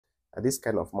And this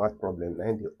kind of math problem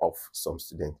na dey off some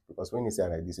students, because when you say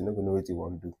like this, you no go know what you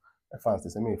want to do. At first, they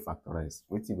say me factorize.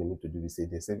 What you need to do is say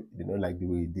they don't like the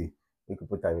way you did. You could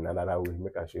put them in another way.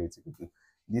 Make I show you what you could do.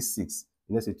 This 6,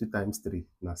 you know, say 2 times 3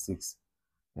 now 6.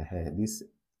 This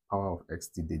power of x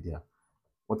still there.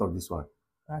 What of this one?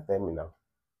 Tell me now.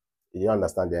 You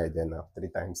understand the idea now? 3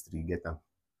 times 3, get them.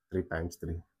 3 times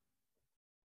 3,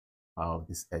 power of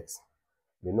this x.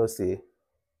 You know, say,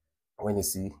 when you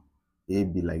see a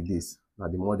be like this, now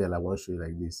the model I want to show you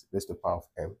like this, raised to the power of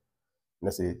m.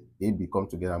 Let's say a, b come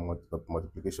together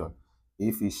multiplication.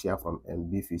 A fit share from m,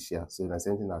 b fit share. So the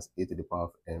same thing as a to the power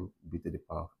of m, b to the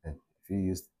power of m. If you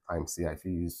use times here, if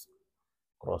you use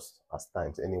cross as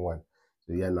times, anyone.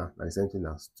 So here now, the same thing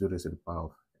as 2 raised to the power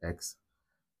of x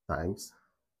times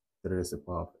 3 raised to the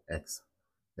power of x,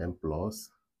 then plus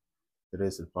 3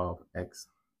 raised to the power of x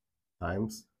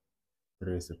times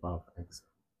 3 raised to the power of x.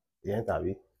 You enter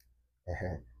me?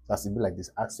 So as it be like this,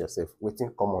 ask yourself,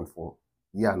 waiting common for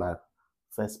here now,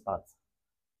 first part,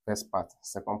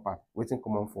 second part, waiting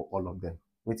common for all of them.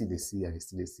 Waiting they see here,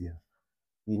 still they see here.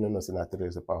 You know nothing at 3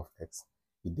 raised to the power of x.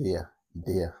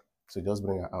 There. So just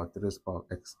bring her out, 3 raised to the power of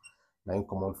x. Now in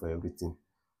common for everything.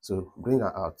 So bring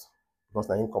her out, because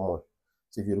now in common.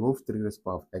 So if you remove 3 raised to the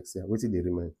power of x here, waiting they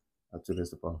remain at 2 raised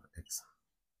to the power of x.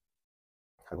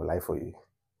 I will lie for you.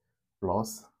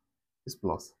 Plus, this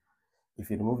plus. If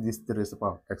you remove this 3 raised to the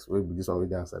power of x, will be this one with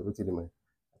the answer, waiting remain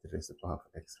at 3 raised to the power of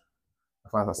x.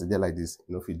 As far as I like this,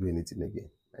 you know, if you do anything again,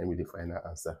 I mean the final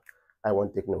answer. I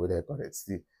won't take no whether I correct.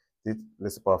 See, 3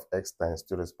 raised to the power of x times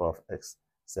 2 raised to the power of x.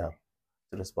 So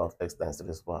 2 raised to the power of x times 3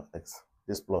 raised to the power of x.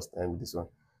 This plus and this one.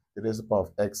 3 raised to the power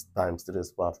of x times 3 raised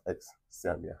to the power of x.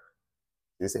 Same here.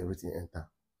 This everything enter.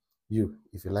 You,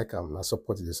 if you like them, now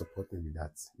support you, support me with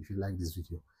that. If you like this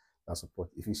video, now support.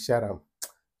 If you share them,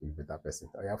 you're a better person.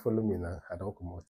 Oh, yeah, follow me now. I don't come out.